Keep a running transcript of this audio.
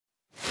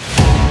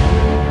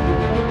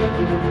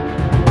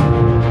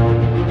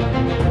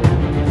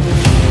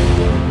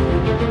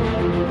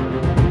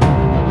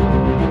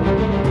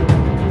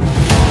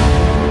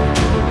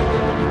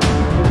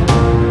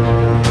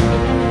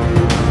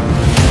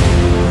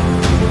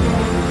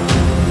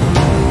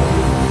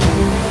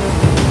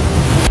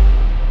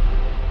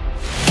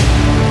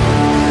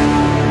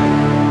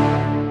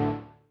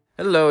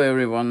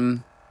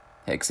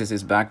Hexis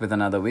is back with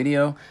another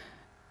video.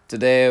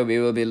 Today we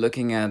will be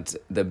looking at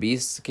the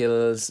beast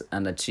skills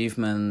and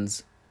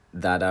achievements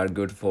that are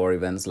good for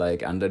events like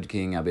Undead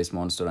King, Abyss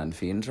Monster and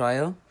Fiend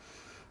Trial.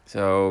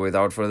 So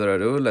without further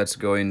ado, let's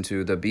go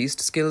into the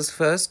beast skills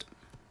first.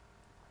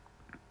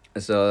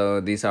 So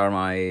these are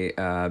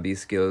my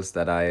beast skills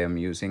that I am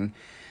using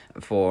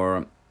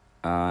for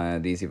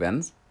these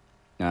events.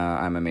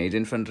 I'm a mage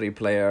infantry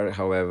player,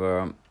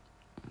 however,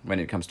 when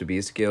it comes to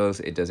beast skills,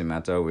 it doesn't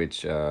matter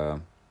which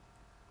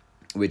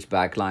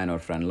backline or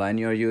front line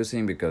you're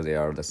using, because they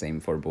are the same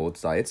for both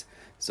sides.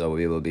 So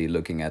we will be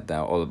looking at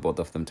both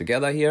of them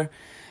together here.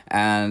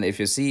 And if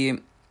you see,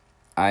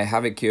 I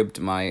have equipped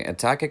my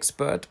attack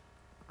expert,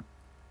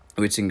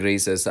 which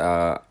increases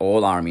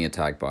all army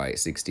attack by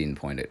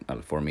 16.8.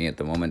 Well, for me at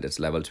the moment it's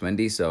level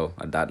 20, so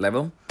at that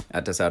level,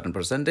 at a certain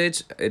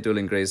percentage, it will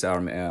increase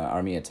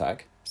army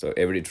attack. So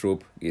every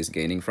troop is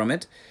gaining from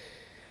it.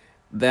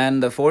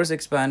 Then the force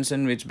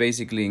expansion, which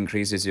basically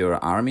increases your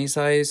army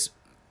size,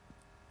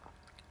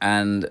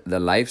 and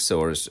the life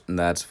source,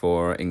 that's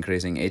for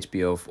increasing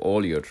HP of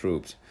all your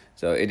troops.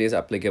 So it is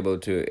applicable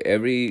to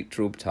every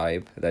troop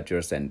type that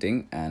you're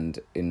sending. And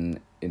in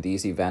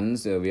these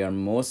events, we are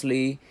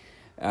mostly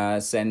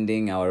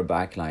sending our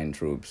backline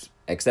troops.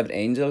 Except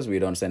angels, we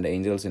don't send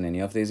angels in any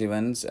of these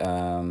events,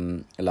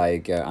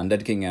 like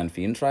Undead King and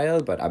Fiend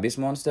Trial. But Abyss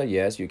Monster,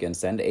 yes, you can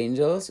send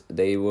angels.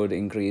 They would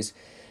increase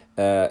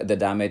the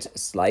damage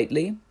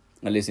slightly.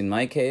 At least in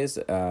my case,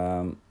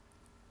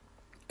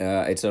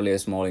 it's only a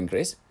small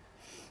increase.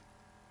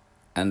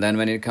 And then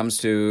when it comes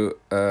to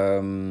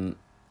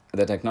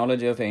the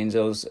technology of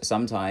angels,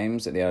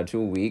 sometimes they are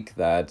too weak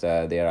that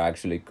they are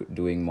actually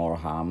doing more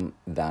harm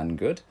than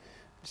good.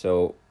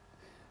 So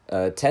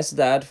test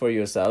that for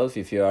yourself.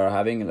 If you are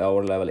having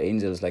lower level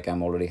angels, like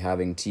I'm already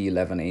having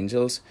T11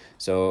 angels,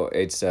 so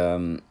it's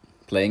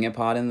playing a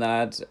part in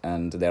that.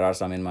 And there are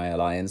some in my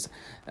alliance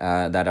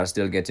that are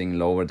still getting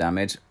lower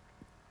damage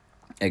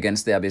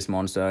against the Abyss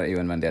Monster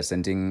even when they're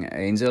sending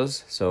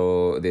angels.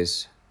 So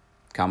this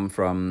come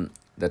from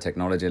the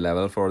technology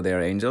level for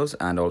their angels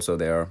and also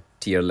their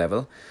tier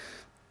level.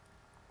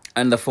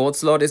 And the fourth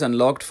slot is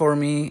unlocked for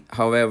me.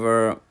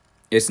 However,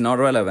 it's not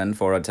relevant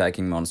for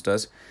attacking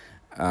monsters,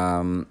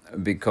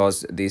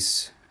 because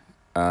this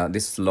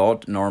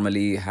slot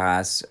normally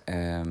has,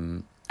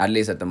 at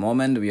least at the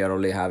moment, we are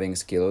only having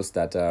skills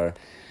that are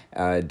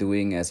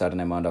doing a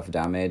certain amount of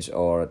damage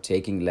or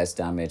taking less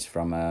damage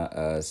from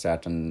a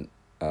certain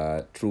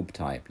troop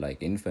type,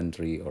 like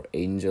infantry or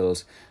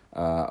angels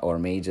or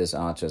mages,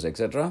 archers,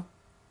 etc.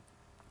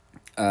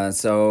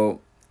 So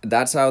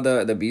that's how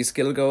the B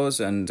skill goes.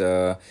 And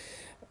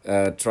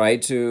try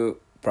to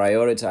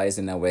prioritize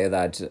in a way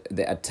that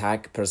the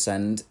attack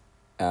percent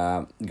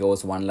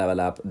goes one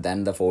level up,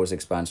 then the force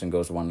expansion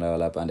goes one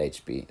level up, and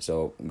HP.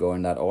 So go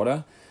in that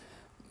order.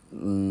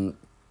 And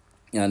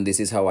this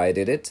is how I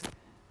did it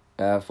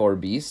for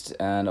beast.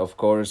 And of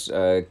course,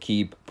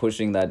 keep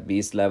pushing that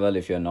beast level.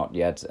 If you're not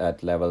yet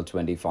at level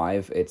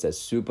 25, it's a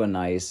super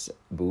nice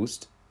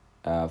boost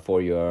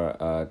for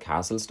your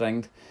castle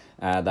strength.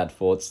 That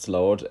fourth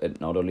slot,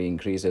 it not only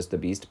increases the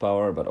beast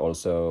power, but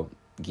also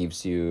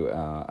gives you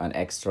an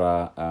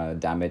extra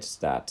damage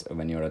stat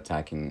when you're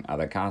attacking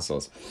other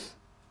castles.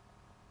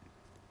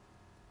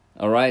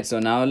 Alright, so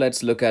now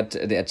let's look at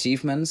the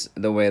achievements,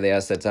 the way they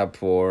are set up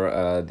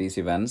for these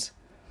events.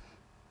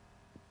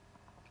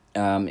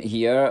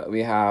 Here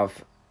we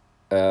have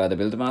the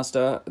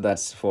Buildmaster,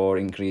 that's for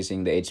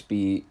increasing the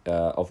HP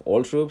of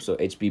all troops, so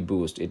HP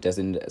boost. It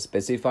doesn't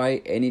specify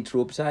any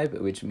troop type,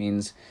 which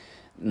means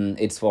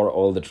it's for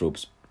all the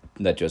troops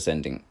that you're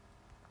sending.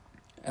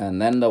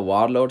 And then the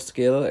Warlord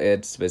skill,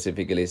 it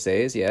specifically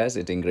says, yes,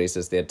 it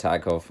increases the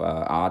attack of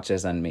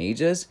archers and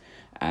mages,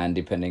 and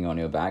depending on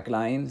your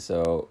backline,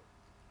 so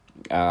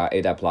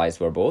it applies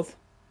for both.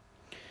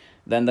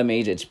 Then the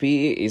Mage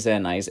HP is a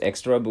nice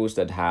extra boost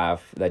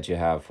that you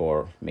have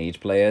for mage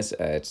players.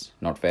 It's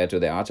not fair to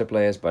the archer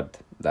players, but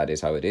that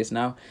is how it is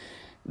now.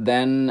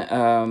 Then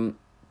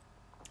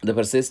the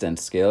Persistent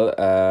skill,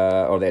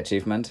 or the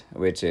achievement,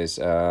 which is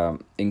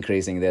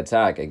increasing the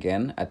attack,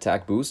 again,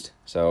 attack boost.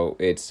 So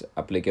it's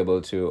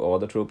applicable to all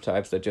the troop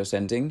types that you're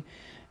sending.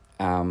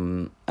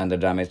 And the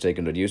damage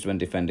taken reduced when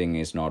defending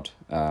is not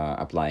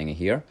applying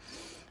here.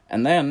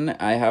 And then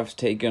I have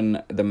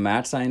taken the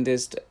Mad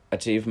Scientist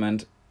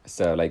achievement,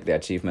 so like the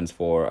achievements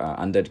for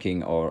Undead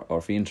King or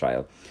Fiend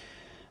Trial.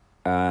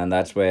 And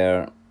that's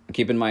where,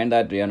 keep in mind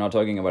that we are not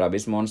talking about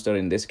Abyss Monster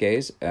in this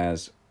case,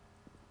 as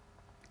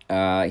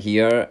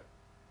here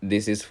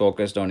this is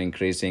focused on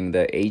increasing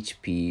the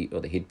HP or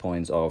the hit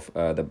points of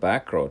the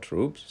back row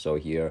troops. So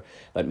here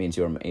that means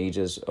your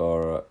mages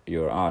or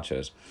your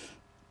archers.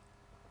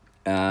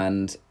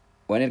 And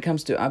when it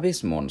comes to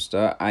Abyss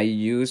Monster, I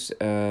use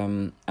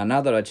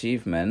another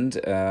achievement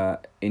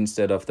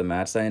instead of the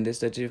Mad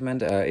Scientist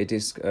achievement. It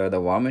is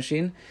the War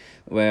Machine,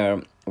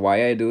 where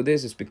why I do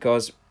this is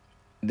because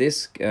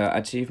this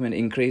achievement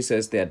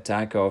increases the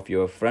attack of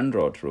your front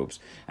row troops.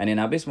 And in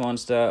Abyss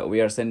Monster, we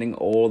are sending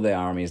all the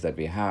armies that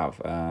we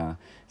have,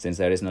 since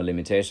there is no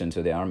limitation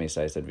to the army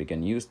size that we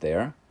can use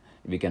there.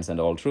 We can send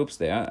all troops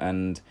there,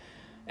 and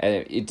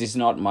it is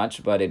not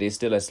much, but it is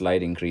still a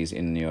slight increase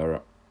in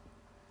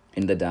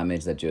the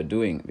damage that you're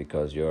doing,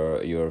 because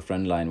your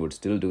front line would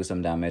still do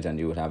some damage, and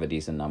you would have a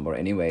decent number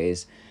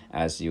anyways,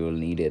 as you will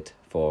need it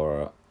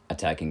for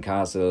attacking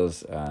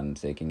castles and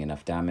taking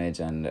enough damage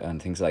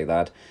and things like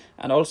that.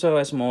 And also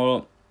a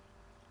small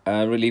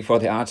relief for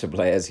the archer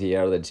players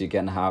here, that you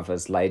can have a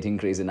slight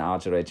increase in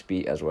archer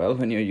HP as well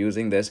when you're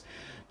using this.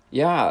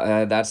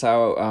 Yeah, that's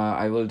how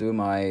I will do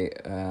my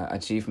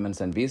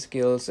achievements and B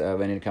skills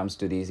when it comes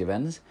to these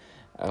events.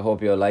 I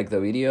hope you like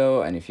the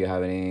video, and if you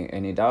have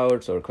any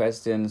doubts or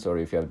questions, or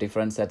if you have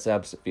different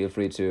setups, feel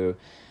free to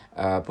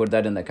put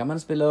that in the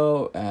comments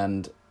below,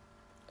 and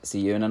see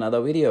you in another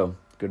video.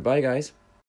 Goodbye, guys.